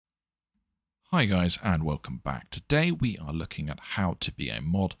Hi guys and welcome back. Today we are looking at how to be a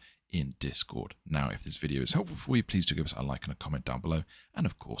mod in Discord. Now if this video is helpful for you, please do give us a like and a comment down below, and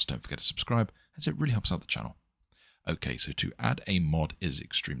of course don't forget to subscribe as it really helps out the channel. Okay, so to add a mod is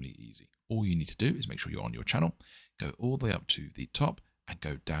extremely easy. All you need to do is make sure you're on your channel, go all the way up to the top and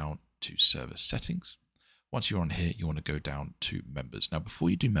go down to server settings. Once you're on here, you want to go down to members. Now before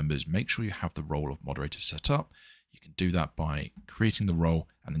you do members, make sure you have the role of moderator set up. You can do that by creating the role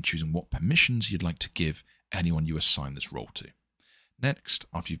and then choosing what permissions you'd like to give anyone you assign this role to. Next,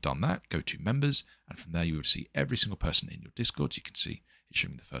 after you've done that, go to members, and from there you will see every single person in your Discord. So you can see it's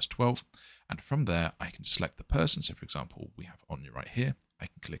showing me the first 12, and from there I can select the person. So for example, we have Anya right here. I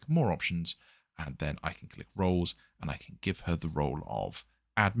can click more options, and then I can click roles, and I can give her the role of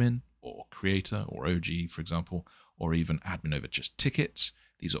admin or creator or OG, for example, or even admin over just tickets.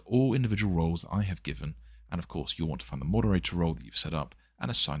 These are all individual roles that I have given. And of course, you'll want to find the moderator role that you've set up and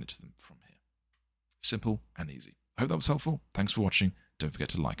assign it to them from here. Simple and easy. I hope that was helpful. Thanks for watching. Don't forget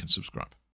to like and subscribe.